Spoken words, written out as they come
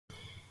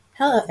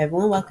Hello,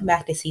 everyone. Welcome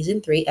back to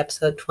Season 3,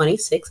 Episode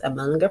 26 of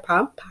Mullinger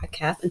Prom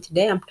Podcast. And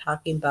today I'm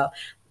talking about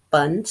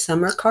fun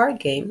summer card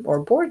game or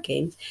board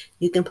games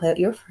you can play with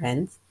your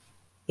friends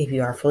if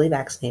you are fully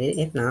vaccinated.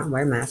 If not,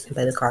 wear a mask and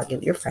play the card game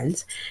with your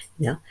friends.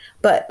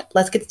 But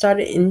let's get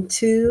started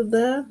into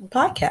the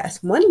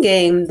podcast. One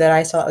game that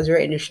I saw was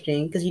very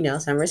interesting because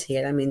summer's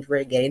here. That means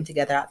we're getting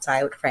together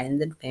outside with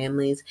friends and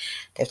families.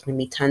 There's going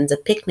to be tons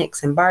of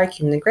picnics and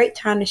barbecuing. A great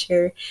time to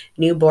share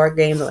new board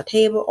games on the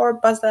table or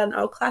bust out an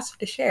old classic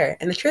to share.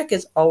 And the trick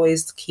is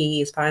always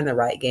key is finding the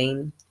right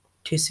game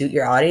to suit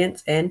your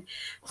audience and,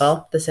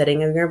 well, the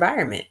setting of your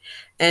environment.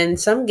 And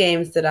some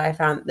games that I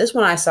found, this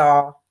one I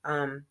saw,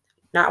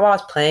 not while I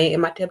was playing in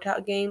my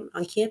tabletop game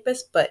on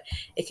campus, but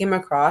it came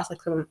across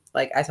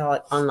like I saw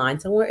it online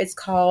somewhere. It's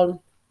called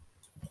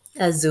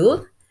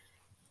Azul,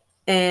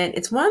 and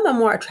it's one of the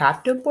more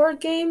attractive board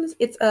games.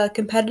 It's a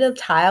competitive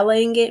tile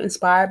laying game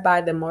inspired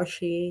by the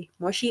Moshi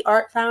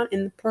art found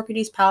in the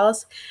Portuguese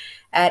Palace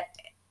at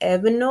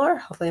Evenor.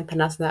 Hopefully I'm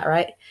pronouncing that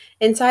right.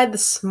 Inside the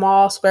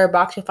small square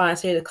box, you'll find a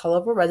series of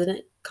colorful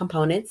resident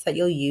components that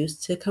you'll use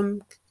to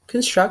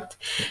construct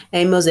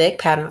a mosaic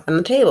pattern on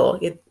the table.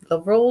 The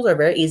rules are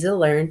very easy to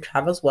learn,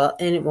 travels well,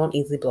 and it won't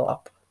easily blow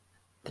up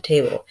the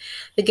table.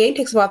 The game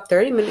takes about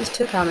 30 minutes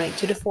to accommodate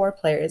 2 to 4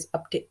 players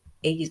up to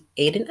ages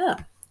 8 and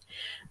up.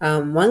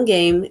 One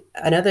game,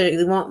 another,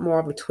 you want more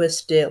of a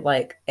twisted,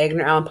 like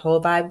Edgar Allan Poe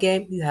vibe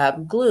game, you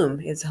have Gloom.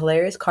 It's a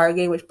hilarious card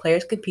game which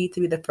players compete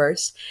to be the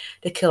first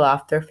to kill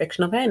off their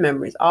fictional family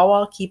members, all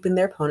while keeping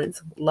their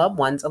opponent's loved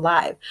ones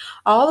alive.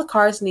 All the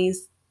cards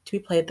needs to be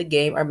played at the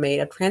game are made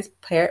of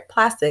transparent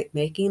plastic,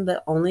 making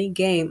the only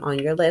game on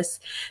your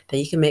list that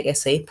you can make a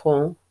safe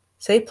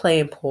play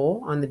and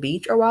pool on the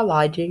beach or while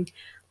lounging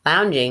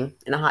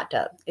in a hot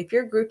tub. If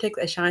your group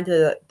takes a shine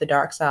to the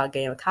dark style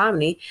game of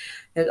comedy,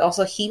 there's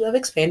also a heap of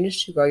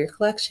expansions to grow your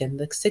collection.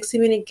 The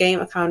 60-minute game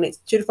accommodates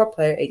 2 to 4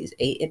 players ages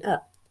 8 and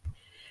up.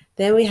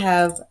 Then we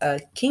have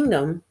King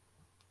Dominoes,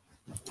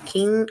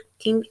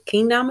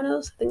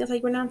 I think that's how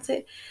you pronounce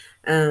it.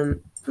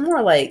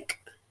 More like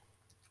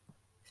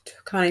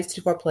accommodates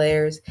 2 to 4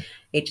 players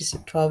ages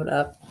 12 and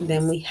up.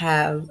 Then we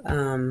have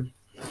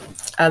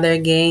other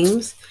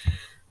games.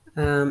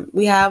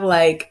 We have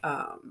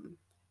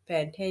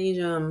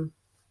Phantasm.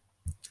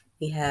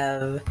 We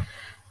have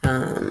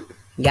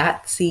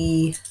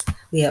Yahtzee.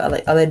 We have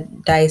like other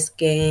dice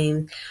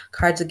games,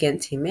 Cards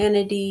Against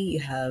Humanity. You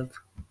have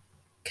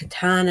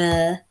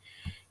Katana.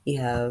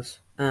 You have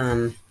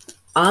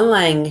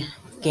online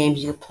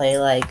games you can play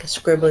like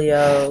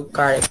Scribblio,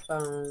 Guarded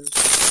Phone.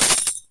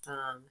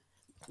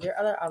 There are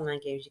other online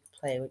games you can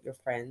play with your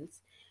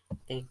friends.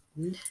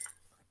 And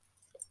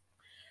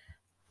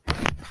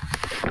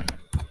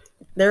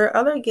there are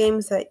other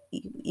games that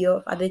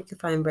I think you'll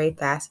find very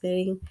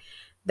fascinating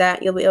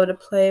that you'll be able to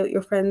play with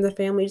your friends and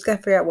family. You just gotta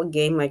figure out what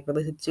game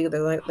really fits you.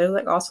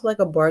 There's also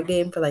a board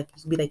game for you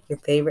be your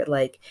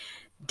favorite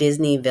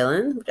Disney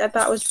villain, which I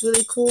thought was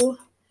really cool.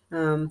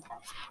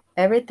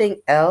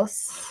 Everything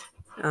else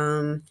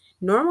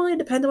normally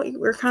depends on what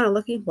we're kind of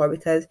looking for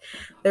because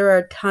there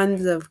are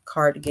tons of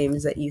card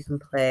games that you can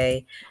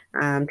play.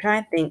 I'm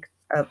trying to think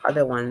of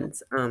other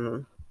ones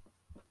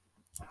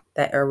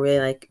that are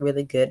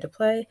really good to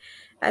play.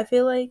 I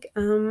feel like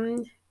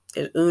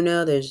there's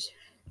Uno, there's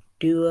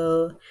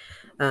Duo.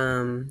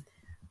 I'm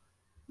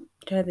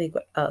trying to think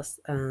what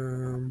else.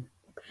 My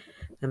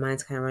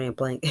mind's kind of running a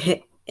blank.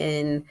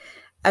 And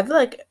I feel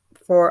like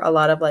for a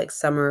lot of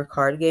summer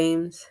card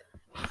games,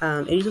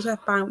 you just have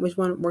to find which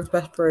one works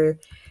best for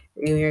you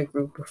and your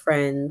group of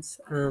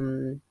friends.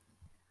 Along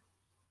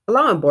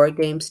with board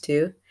games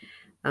too.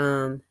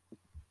 Um,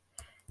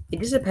 it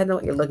just depends on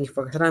what you're looking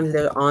for. Sometimes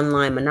there's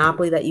online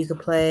Monopoly that you could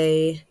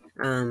play.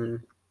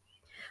 Katana,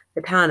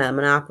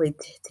 Monopoly,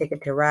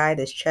 Ticket to Ride.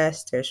 There's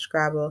chess. There's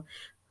Scrabble,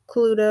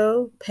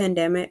 Cluedo,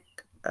 Pandemic,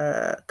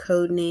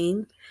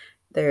 Codename.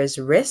 There's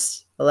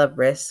Risk. I love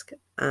Risk.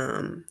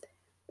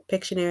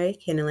 Pictionary,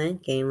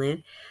 Candyland,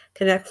 Gameland,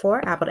 Connect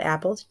Four, Apple to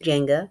Apples,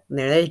 Jenga.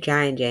 There's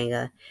Giant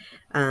Jenga.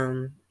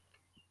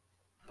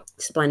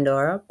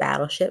 Splendora,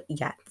 Battleship,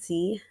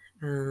 Yahtzee,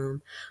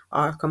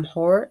 Arkham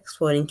Horror,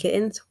 Exploding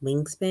Kittens,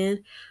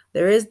 Wingspan.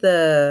 There is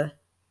the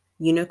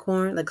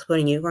Unicorn,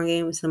 Exploding Unicorn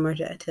game, similar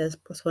to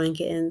Exploding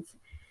Kittens.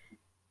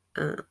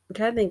 I'm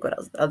trying to think what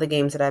else. Other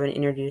games that I've been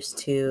introduced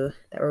to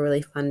that were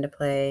really fun to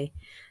play.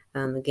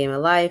 The Game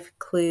of Life,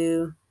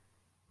 Clue,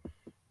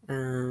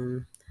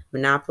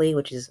 Monopoly,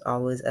 which is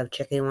always a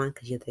tricky one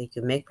because you think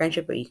you can make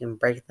friendship, but you can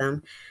break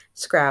them.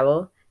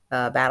 Scrabble,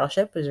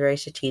 Battleship is a very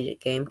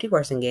strategic game,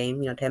 2-person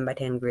game, 10 by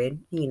 10 grid,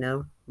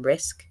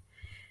 Risk.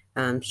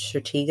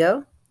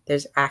 Stratego,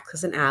 there's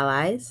Axis and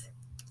Allies,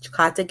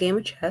 classic game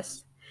of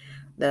chess.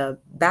 The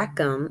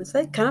Backgammon, it's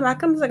like kind of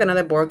Backgammon is like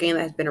another board game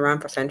that has been around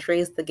for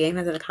centuries. The game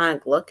has an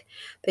iconic look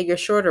that you're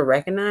sure to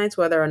recognize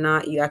whether or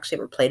not you actually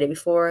ever played it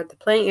before. The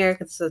playing area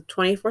consists of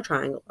 24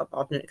 triangles of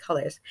alternate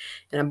colors,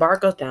 and a bar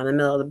goes down the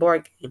middle of the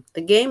board game.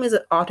 The game is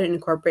often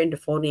incorporated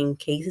into folding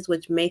cases,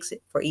 which makes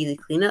it for easy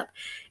cleanup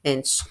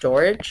and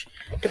storage.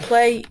 To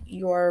play,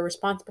 you're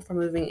responsible for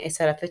moving a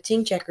set of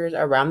 15 checkers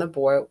around the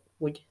board,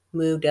 which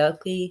move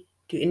delicately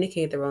to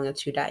indicate the rolling of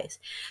 2 dice.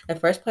 The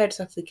first player to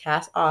successfully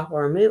cast off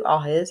or remove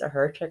all his or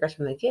her checkers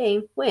from the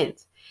game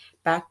wins.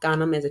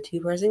 Backgammon is a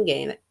two-person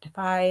game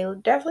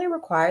that definitely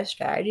requires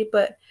strategy,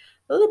 but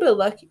a little bit of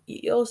luck,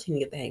 you'll seem to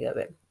get the hang of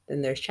it.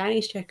 Then there's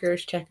Chinese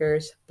checkers,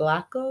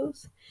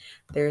 Blackos.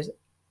 There's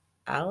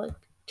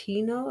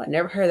Alectino. I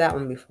never heard that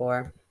one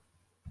before.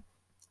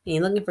 And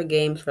you're looking for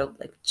games for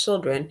like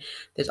children,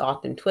 there's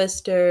often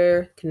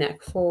Twister,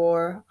 Connect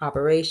Four,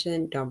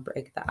 Operation, Don't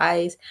Break the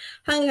Ice,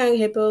 Hungry Hungry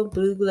Hippo,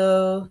 Blue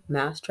Glow,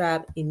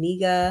 Mousetrap,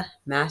 Iniga,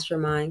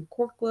 Mastermind,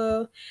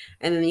 Corklo,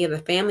 and then you have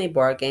the family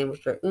board game,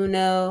 which are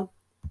Uno,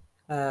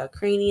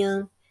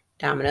 Cranium,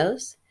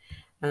 Dominoes.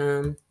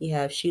 You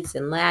have Shoots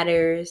and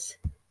Ladders.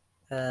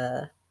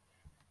 Uh,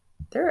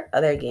 there are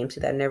other games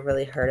that I've never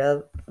really heard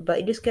of, but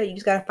you just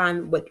gotta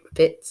find what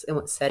fits and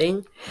what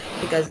setting.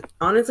 Because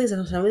honestly, some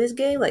of this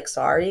game, like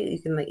Sorry, you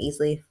can like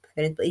easily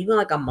fit it. But even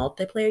like a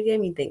multiplayer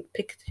game, you think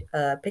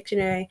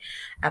Pictionary,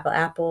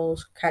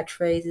 Apples,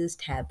 Catchphrases,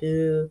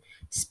 Taboo,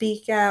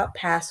 Speak Out,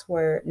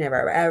 Password, Never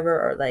Ever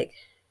Ever, or like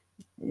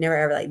Never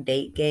Ever like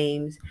date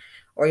games.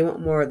 Or you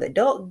want more of the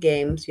adult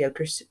games, you have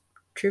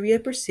Trivia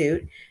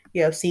Pursuit,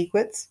 you have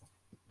Sequence,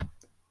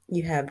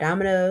 you have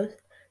Dominoes,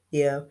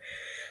 you have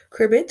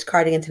Cribbage,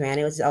 Card Against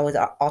Humanity, which is always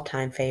an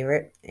all-time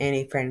favorite, and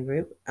a friend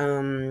group.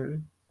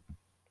 And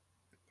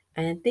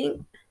I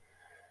think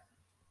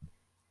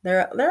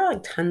there are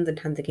like tons and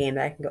tons of games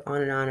that I can go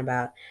on and on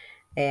about,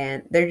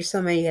 and there's just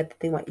so many you have to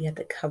think what you have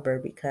to cover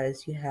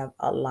because you have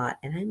a lot,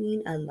 and I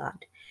mean a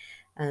lot.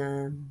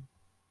 Um,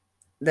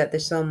 that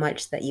there's so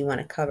much that you want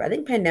to cover. I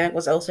think Pandemic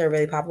was also a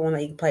really popular one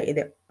that you can play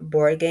either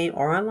board game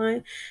or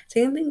online.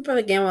 Same thing for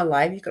the Game of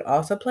Life. You could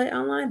also play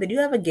online. They do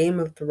have a Game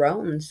of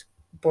Thrones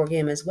board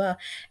game as well.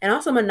 And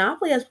also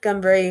Monopoly has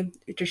become very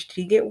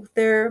strategic with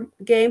their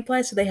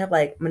gameplay. So they have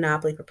like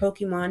Monopoly for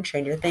Pokemon,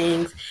 Stranger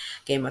Things,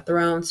 Game of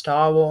Thrones,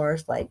 Star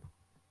Wars. Like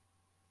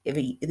if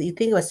you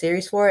think of a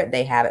series for it,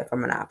 they have it for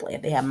Monopoly.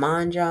 They have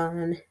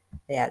Mahjong.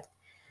 They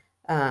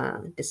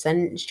have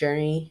Descendants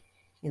Journey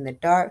in the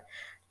Dark,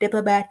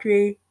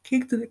 Diplomatry,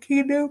 Kings of the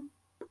Kingdom,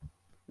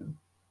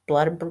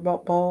 Blood and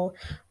Bowl,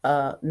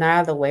 Night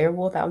of the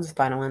Werewolf. That was the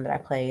final one that I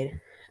played.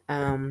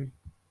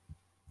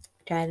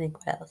 Trying to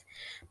think what else.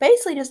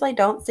 Basically, just like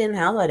don't stay in the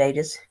house all day.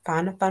 Just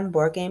find a fun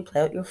board game,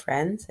 play with your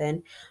friends,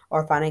 and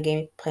or find a game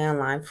you can play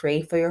online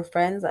free for your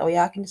friends. That way,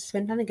 y'all can just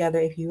spend time together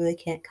if you really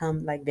can't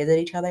come like visit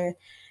each other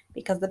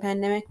because of the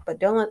pandemic. But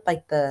don't let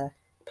like the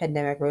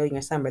pandemic ruin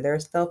your summer. There are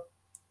still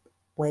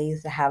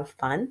ways to have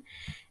fun.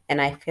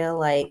 And I feel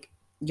like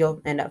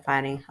you'll end up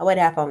finding a way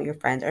to have fun with your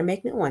friends or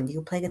make new ones. You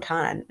can play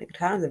Katana.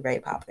 Katana is a very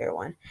popular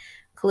one.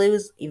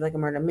 Clues, you like a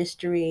murder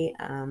mystery.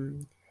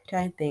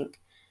 Trying to think.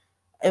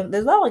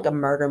 There's a lot of like a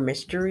murder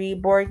mystery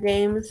board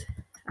games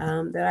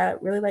that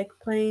I really like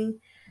playing.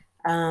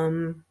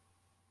 Um,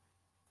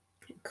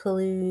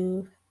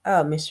 Clue,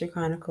 Mystery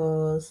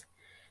Chronicles,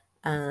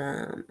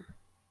 um,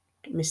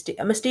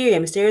 Mysterium.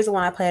 Mysterium is the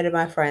one I played with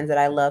my friends that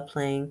I love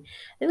playing.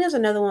 I think there's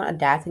another one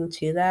adapting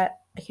to that.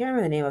 I can't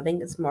remember the name. I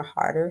think it's more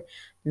harder.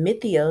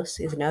 Mythios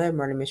is another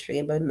murder mystery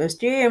game, but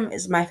Mysterium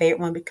is my favorite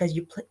one because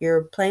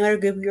you're playing with a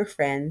group of your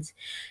friends,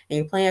 and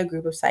you're playing a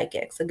group of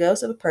psychics. The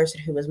ghost of a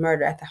person who was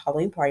murdered at the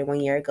Halloween party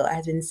 1 year ago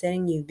has been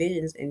sending you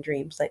visions and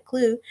dreams. Like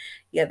Clue,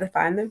 you have to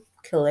find the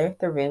killer,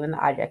 the room, and the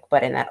object,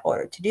 but in that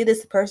order. To do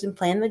this, the person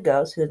playing the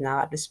ghost, who is not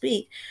allowed to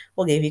speak,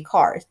 will give you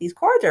cards. These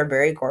cards are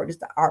very gorgeous.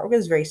 The artwork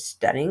is very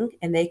stunning,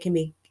 and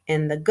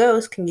the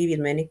ghost can give you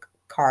as many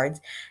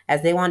cards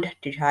as they want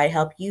to try to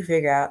help you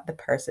figure out the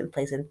person,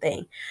 place, and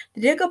thing.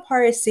 The difficult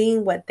part is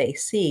seeing what they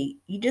see.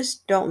 You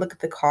just don't look at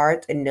the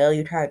cards and know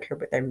you try to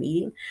interpret their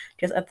meaning,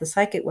 just as the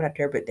psychic would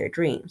interpret their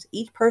dreams.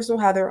 Each person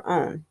will have their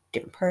own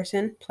different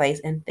person,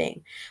 place, and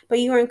thing. But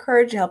you are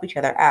encouraged to help each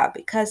other out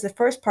because the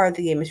first part of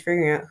the game is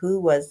figuring out who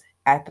was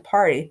at the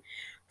party.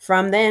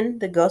 From then,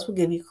 the ghost will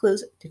give you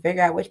clues to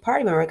figure out which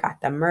party member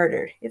got them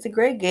murdered. It's a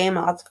great game,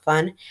 lots of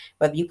fun,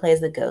 whether you play as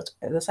the ghost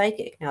or the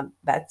psychic. Now,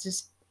 that's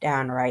just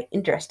downright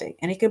interesting.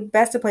 And it could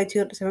best to play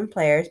 2 up to 7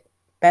 players,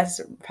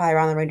 best probably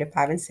around the range of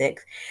 5 and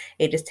 6,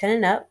 ages 10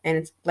 and up, and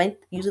its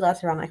length usually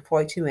lasts around like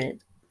 42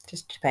 minutes,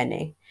 just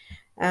depending.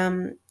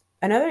 Um,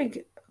 Another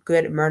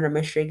good murder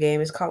mystery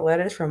game is called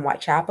Letters from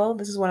Whitechapel.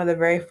 This is one of the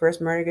very first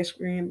murder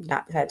mystery games,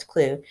 not besides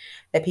Clue,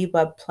 that people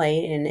have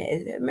played, and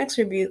it makes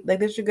review like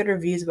there's good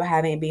reviews about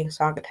having it being a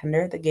strong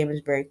contender. The game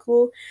is very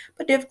cool,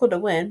 but difficult to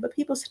win, but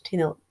people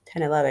tend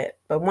to love it.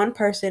 But one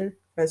person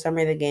for the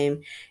summary of the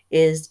game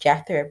is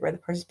Jack the Ripper. The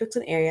person picks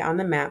an area on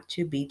the map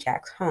to be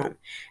Jack's home.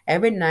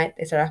 Every night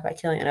they start off by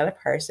killing another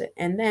person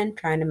and then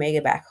trying to make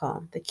it back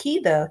home. The key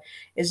though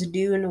is to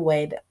do in a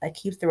way that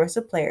keeps the rest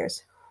of the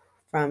players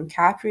from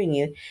capturing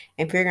you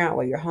and figuring out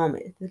where your home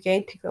is. The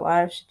game takes a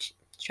lot of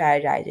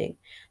strategizing.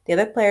 The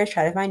other players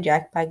try to find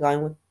Jack by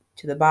going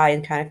to the body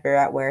and trying to figure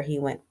out where he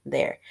went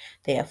there.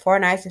 They have 4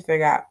 nights to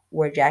figure out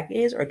where Jack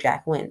is, or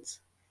Jack wins.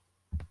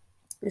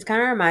 This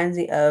kind of reminds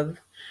me of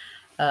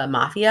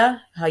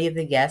Mafia, how you have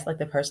to guess like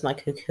the person,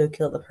 like who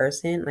killed the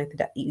person, like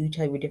you each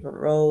have your different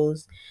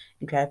roles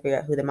and try to figure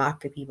out who the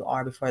Mafia people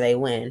are before they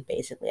win.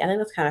 Basically, I think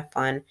that's kind of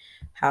fun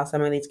how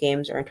some of these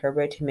games are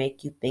interpreted to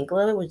make you think a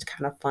little bit, which is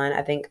kind of fun.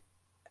 I think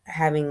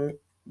having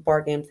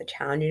board games that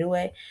challenge you in a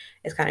way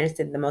is kind of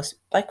interesting.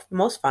 The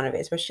most fun of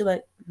it, especially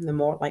like the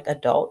more like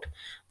adult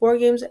board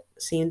games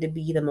seem to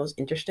be the most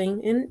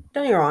interesting. And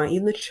don't get me wrong,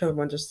 even the children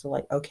ones are still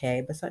like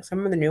okay, but like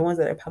some of the new ones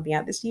that are coming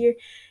out this year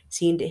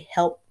seem to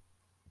help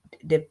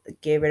get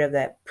rid of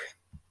that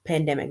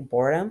pandemic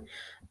boredom.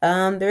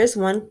 There is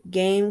one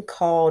game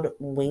called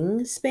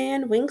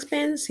Wingspan.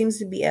 Wingspan seems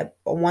to be a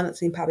one that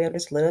seems probably out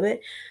just a little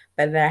bit,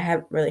 but that I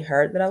haven't really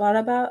heard that a lot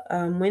about.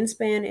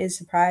 Wingspan is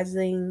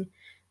surprising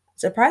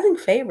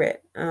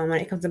favorite when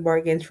it comes to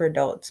board games for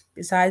adults.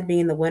 Besides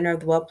being the winner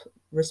of the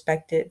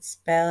well-respected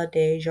Spell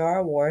de Jar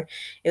Award,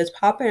 it was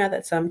popular enough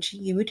that some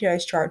cheeky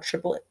retailers charged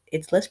triple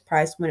its list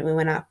price when it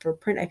went out for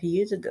print a few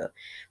years ago.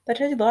 That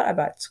tells you a lot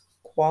about its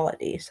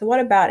quality. So what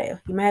about it?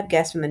 You might have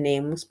guessed from the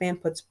name,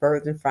 Wingspan puts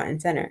birds in front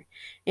and center.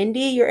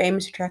 Indeed, your aim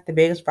is to attract the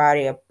biggest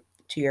variety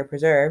to your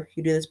preserve.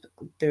 You do this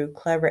through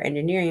clever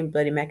engineering,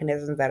 building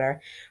mechanisms that are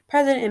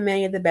present in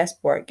many of the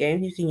best board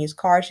games. You can use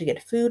cards to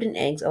get food and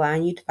eggs,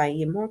 allowing you to find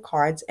even more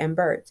cards and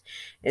birds.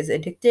 It's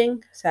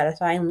addicting,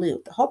 satisfying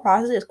loop. The whole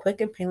process is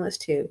quick and painless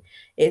too.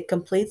 It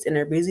completes in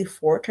a breezy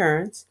 4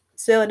 turns.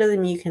 Still, it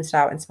doesn't mean you can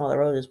stop and smell the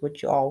roses,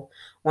 which you all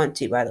want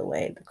to, by the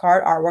way. The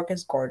card artwork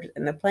is gorgeous,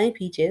 and the plain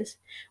peaches,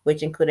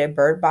 which include a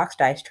bird box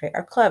dice tray,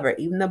 are clever.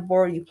 Even the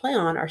board you play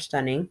on are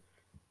stunning,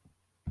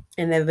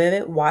 and the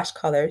vivid wash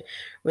colors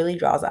really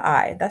draws the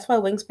eye. That's why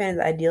Wingspan is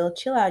an ideal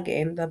chill out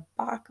game. The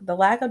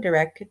lack of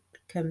direct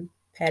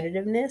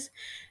competitiveness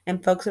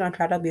and focusing on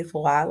trying to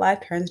beautiful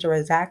wildlife turns to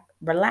a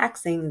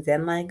relaxing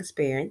Zen-like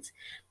experience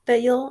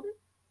that you'll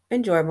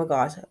enjoy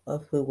regardless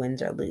of who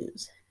wins or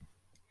loses.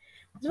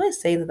 It's really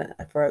saying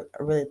that for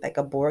a really like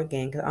a board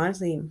game because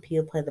honestly,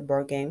 people play the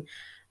board game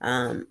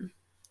um,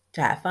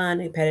 to have fun,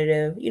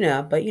 competitive,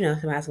 but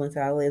sometimes wins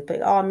out lose.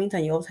 But all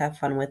meantime, you always have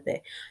fun with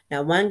it.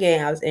 Now, one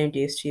game I was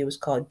introduced to was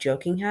called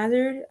Joking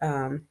Hazard. It's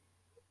an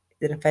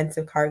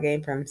offensive card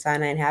game from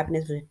Cyanide and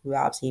Happiness, which we've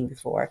all seen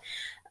before.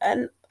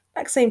 And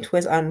like same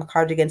twist on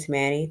Cards Against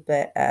Humanity,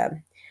 but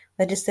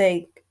let's just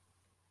say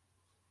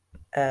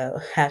how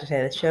to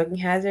say this, choking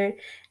hazard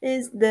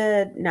is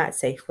the not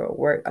safe for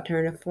work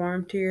alternative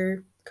form to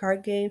your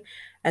card game.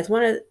 As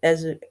one of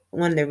the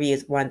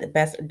reviews, one of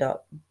the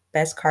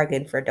best card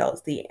game for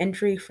adults. The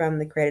entry from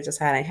the creators of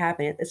Silent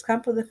Happiness is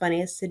come for the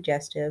funniest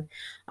suggestive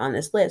on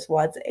this list.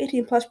 While it's an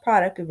 18 plus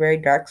product with a very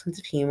dark sense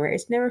of humor,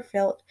 it's never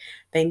felt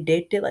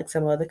vindictive like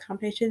some other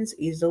competitions,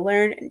 easy to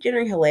learn, and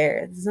generally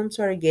hilarious. It's some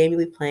sort of game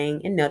you'll be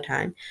playing in no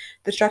time.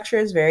 The structure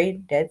is very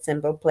dead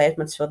simple. Players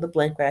must fill the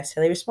blank with a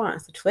silly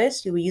response. The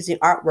twist, you'll be using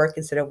artwork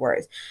instead of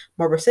words.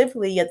 More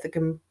specifically, you have to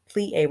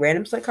complete a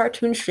random select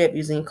cartoon strip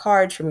using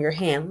cards from your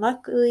hand.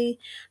 Luckily,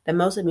 the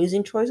most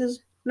amusing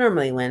choices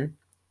normally win.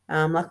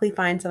 Luckily,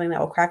 finding something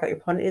that will crack out your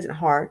opponent isn't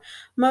hard.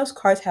 Most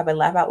cards have a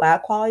laugh out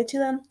loud quality to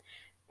them,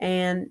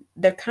 and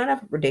they're kind of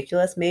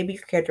ridiculous. Maybe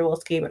your character will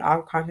escape an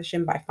awkward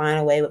conversation by flying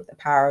away with the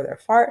power of their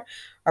fart,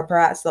 or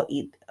perhaps they'll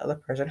eat the other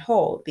person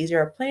whole. These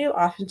are plenty of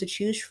options to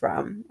choose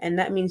from, and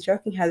that means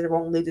Joking Hazard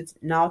won't lose its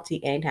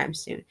novelty anytime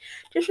soon.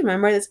 Just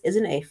remember, this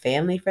isn't a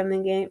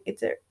family-friendly game.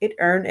 It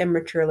earned a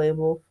mature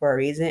label for a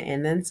reason,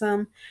 and then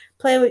some.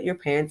 Play with your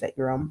parents at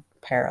your own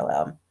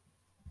parallel.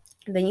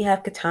 Then you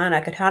have Katana.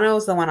 Katana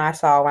was the one I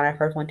saw when I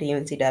first went to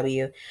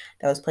UNCW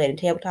that was played in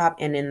tabletop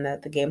and in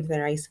the game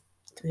center I used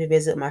to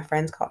visit my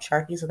friends called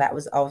Sharky, so that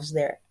was always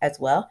there as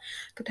well.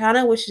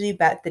 Katana wishes you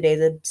back the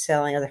days of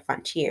sailing of the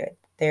frontier.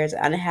 There's an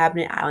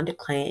uninhabited island to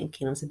claim and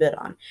kingdoms to build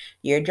on.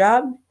 Your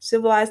job?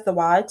 Civilize the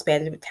wild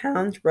expanse of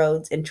towns,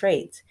 roads, and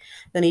trades.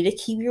 You'll need to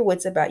keep your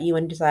wits about you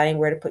when deciding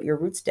where to put your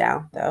roots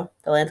down, though.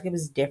 The landscape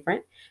is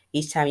different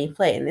each time you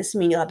play, and this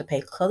means you'll have to pay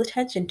close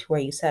attention to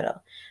where you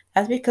settle.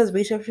 That's because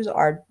researchers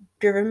are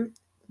driven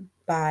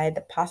by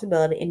the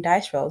possibility in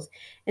dice rolls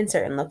in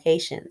certain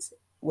locations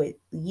would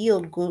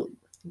yield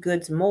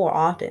goods more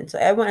often. So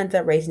everyone ends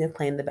up raising and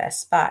playing the best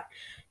spot.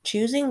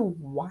 Choosing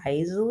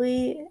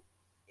wisely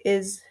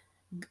is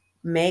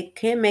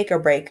can make or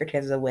break your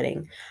chances of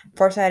winning.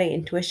 Foresight and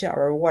intuition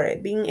are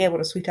rewarded. Being able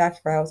to sweet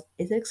talk files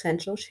is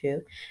essential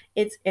too.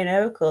 It's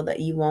inevitable that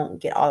you won't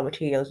get all the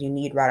materials you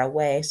need right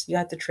away, so you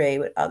have to trade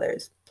with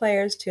others,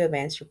 players, to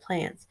advance your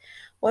plans.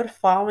 What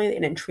following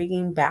an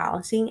intriguing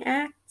balancing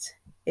act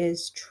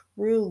is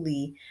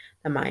truly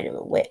the mind of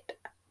a wit.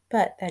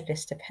 But that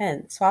just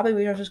depends. Swapping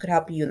resources could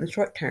help you in the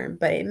short term,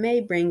 but it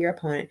may bring your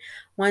opponent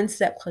one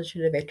step closer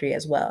to victory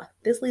as well.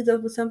 This leads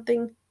us with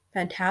something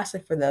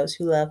fantastic for those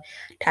who love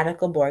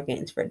tactical board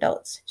games for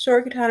adults.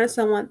 Sure, Katana is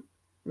somewhat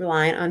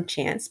reliant on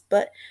chance,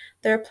 but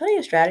there are plenty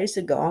of strategies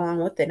to go along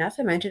with it, not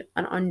to mention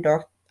an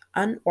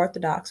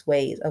unorthodox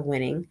ways of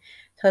winning,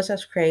 such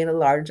as creating a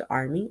large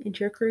army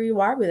into your career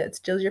rivalry that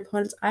steals your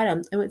opponent's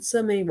items, and with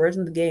so many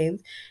versions of the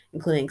games,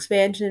 including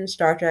expansion,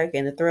 Star Trek,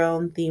 and the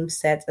Throne themed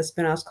sets, a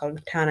spin-offs called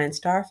Katana and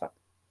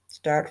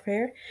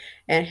Starfare,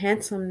 and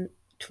handsome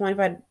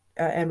 25th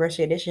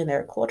anniversary edition. There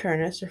are cool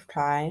tournaments to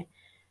try,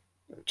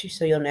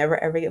 so you'll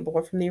never ever get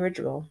bored from the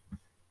original.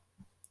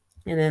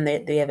 And then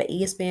they have an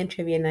ESPN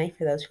trivia night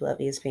for those who love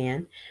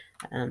ESPN.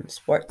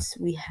 Sports,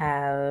 we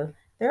have,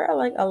 there are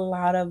like a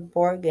lot of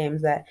board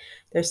games that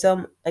there's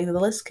some, like the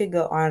list could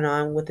go on and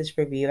on with this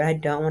review. And I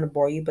don't want to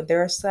bore you, but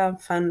there are some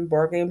fun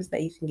board games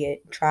that you can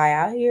try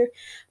out here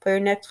for your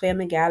next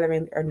family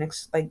gathering or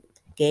next like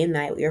game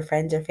night with your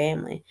friends or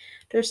family.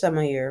 There's some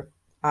of your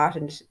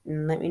options,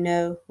 and let me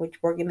know which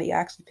board game that you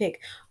actually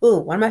pick. Ooh,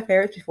 one of my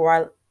favorites before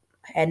I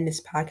end this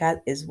podcast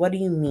is What Do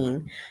You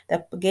Mean?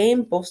 The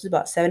game boasts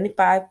about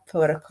 75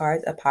 photo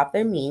cards of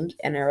popular memes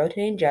and a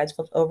rotating judge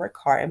flips over a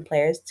card and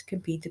players to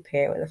compete to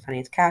pair it with the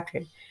funniest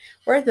caption.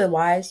 Words of the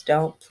wise,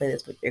 don't play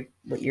this with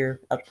your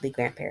elderly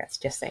grandparents.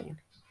 Just saying.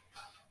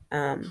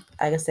 Like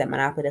I said,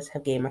 Monopoly does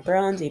have Game of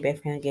Thrones. You're a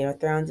big fan of Game of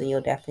Thrones, and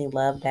you'll definitely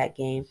love that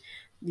game.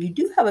 You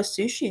do have a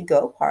sushi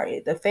go party.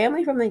 The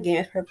family from the game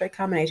is a perfect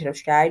combination of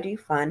strategy,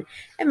 fun,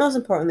 and most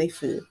importantly,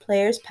 food.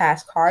 Players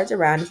pass cards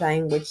around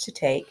deciding which to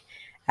take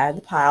out of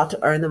the pile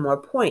to earn the more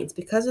points.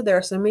 Because there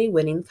are so many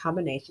winning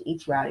combinations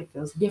each round, it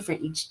feels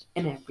different each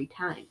and every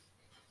time.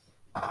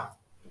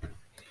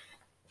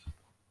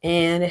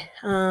 And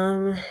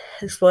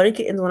Exploding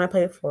Kittens, when I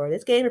played before.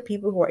 This game for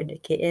people who are into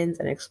kittens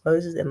and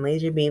explosives and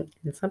laser beams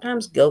and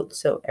sometimes goats,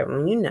 so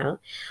everyone you know.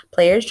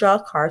 Players draw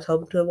cards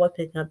hoping to avoid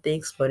picking up the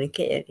exploding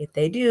kitten. If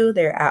they do,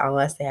 they're out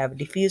unless they have a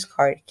defuse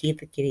card to keep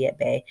the kitty at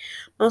bay.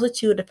 Mostly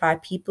 2 to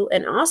 5 people.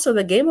 And also,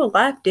 the Game of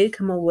Life did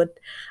come up with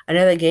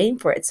another game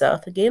for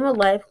itself. The Game of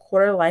Life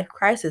Quarter Life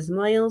Crisis.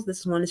 Millennials,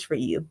 this one is for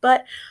you.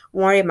 But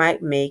worry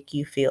might make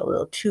you feel a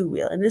little too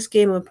real. In this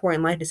game of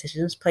important life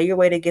decisions, play your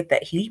way to get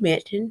that huge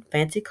mansion,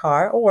 fancy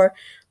car, or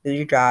lose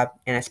your job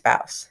and a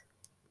spouse.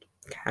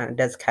 Kind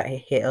of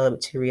hit a little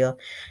bit too real.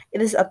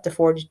 It is up to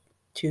 4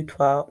 to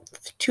 12,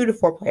 2 to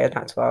 4 players,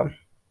 not 12.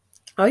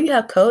 Oh, you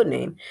have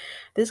Codename.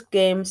 This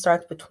game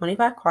starts with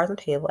 25 cards on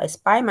the table. A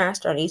spy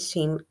master on each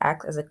team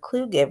acts as a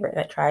clue giver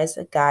that tries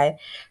to guide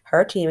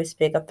her team to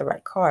pick up the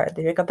right card. If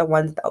they pick up the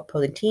ones of the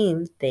opposing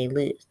teams, they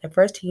lose. The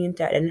first team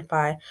to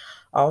identify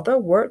all the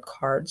word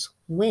cards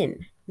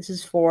win. This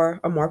is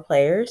 4 or more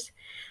players.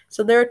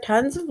 So there are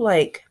tons of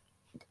like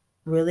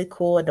really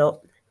cool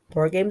adult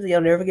board games that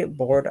you'll never get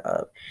bored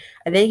of.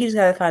 I think you just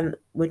gotta find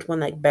which one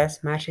like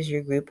best matches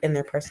your group and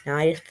their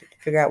personalities to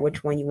figure out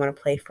which one you want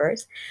to play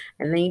first,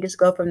 and then you just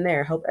go from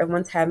there. Hope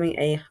everyone's having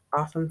a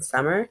awesome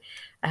summer.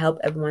 I hope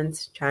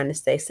everyone's trying to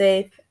stay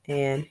safe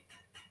and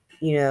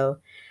you know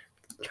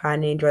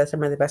trying to enjoy the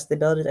summer to the best of the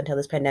abilities until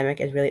this pandemic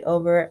is really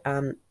over.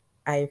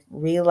 I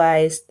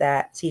realized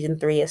that season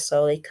 3 is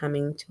slowly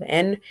coming to an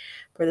end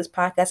for this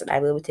podcast, and I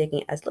will be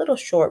taking a little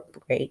short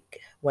break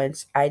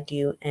once I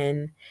do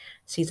end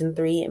season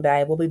 3, but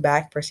I will be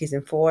back for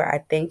season 4.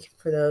 I thank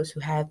for those who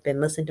have been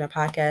listening to my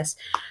podcast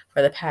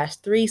for the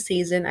past 3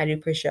 seasons. I do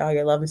appreciate all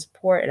your love and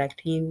support, and I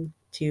continue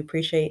to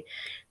appreciate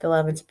the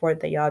love and support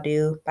that y'all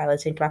do by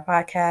listening to my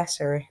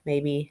podcast or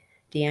maybe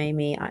DM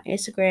me on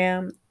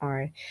Instagram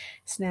or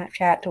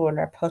Snapchat to when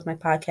I post my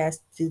podcast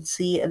to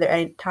see are there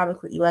any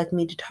topics that you'd like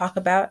me to talk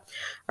about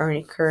or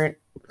any current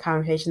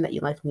conversation that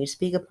you'd like me to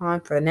speak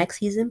upon for the next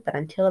season. But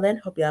until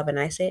then, hope you have a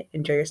nice day,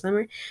 enjoy your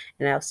summer,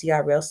 and I'll see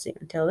y'all real soon.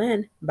 Until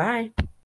then, bye.